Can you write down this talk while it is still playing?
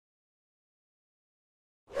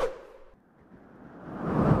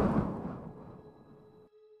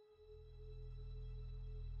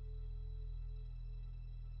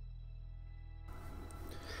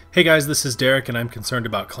Hey guys, this is Derek and I'm concerned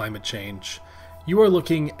about climate change. You are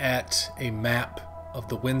looking at a map of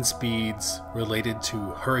the wind speeds related to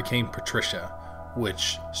Hurricane Patricia,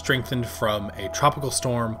 which strengthened from a tropical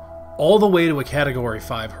storm all the way to a Category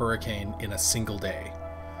 5 hurricane in a single day.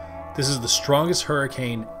 This is the strongest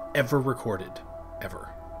hurricane ever recorded,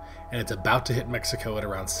 ever. And it's about to hit Mexico at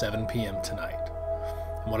around 7 p.m. tonight.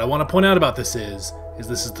 And what I want to point out about this is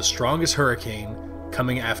this is the strongest hurricane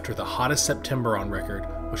coming after the hottest September on record,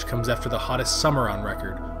 which comes after the hottest summer on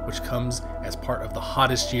record, which comes as part of the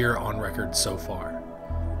hottest year on record so far.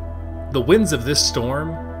 The winds of this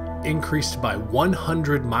storm increased by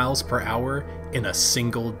 100 miles per hour in a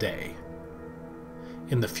single day.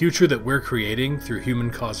 In the future that we're creating through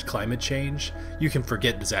human-caused climate change, you can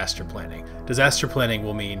forget disaster planning. Disaster planning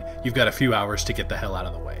will mean you've got a few hours to get the hell out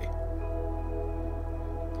of the way.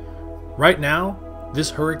 Right now, this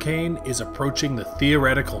hurricane is approaching the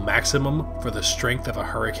theoretical maximum for the strength of a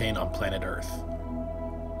hurricane on planet Earth.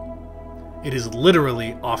 It is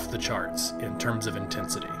literally off the charts in terms of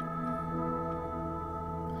intensity.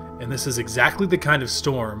 And this is exactly the kind of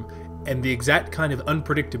storm and the exact kind of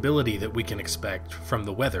unpredictability that we can expect from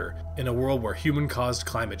the weather in a world where human-caused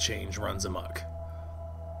climate change runs amok.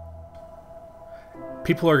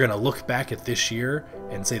 People are going to look back at this year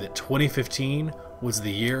and say that 2015 was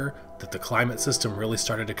the year that the climate system really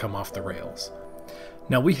started to come off the rails.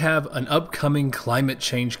 Now we have an upcoming climate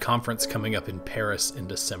change conference coming up in Paris in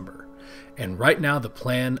December. And right now the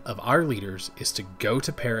plan of our leaders is to go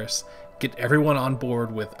to Paris, get everyone on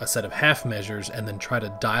board with a set of half measures, and then try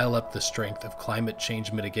to dial up the strength of climate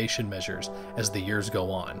change mitigation measures as the years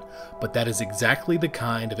go on. But that is exactly the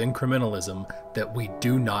kind of incrementalism that we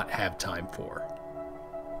do not have time for.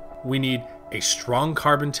 We need a strong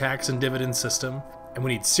carbon tax and dividend system, and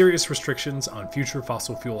we need serious restrictions on future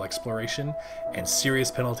fossil fuel exploration and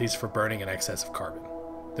serious penalties for burning in excess of carbon.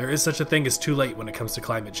 There is such a thing as too late when it comes to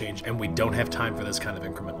climate change, and we don't have time for this kind of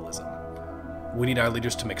incrementalism. We need our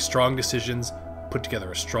leaders to make strong decisions, put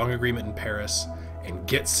together a strong agreement in Paris, and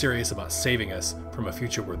get serious about saving us from a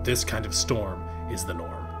future where this kind of storm is the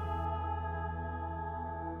norm.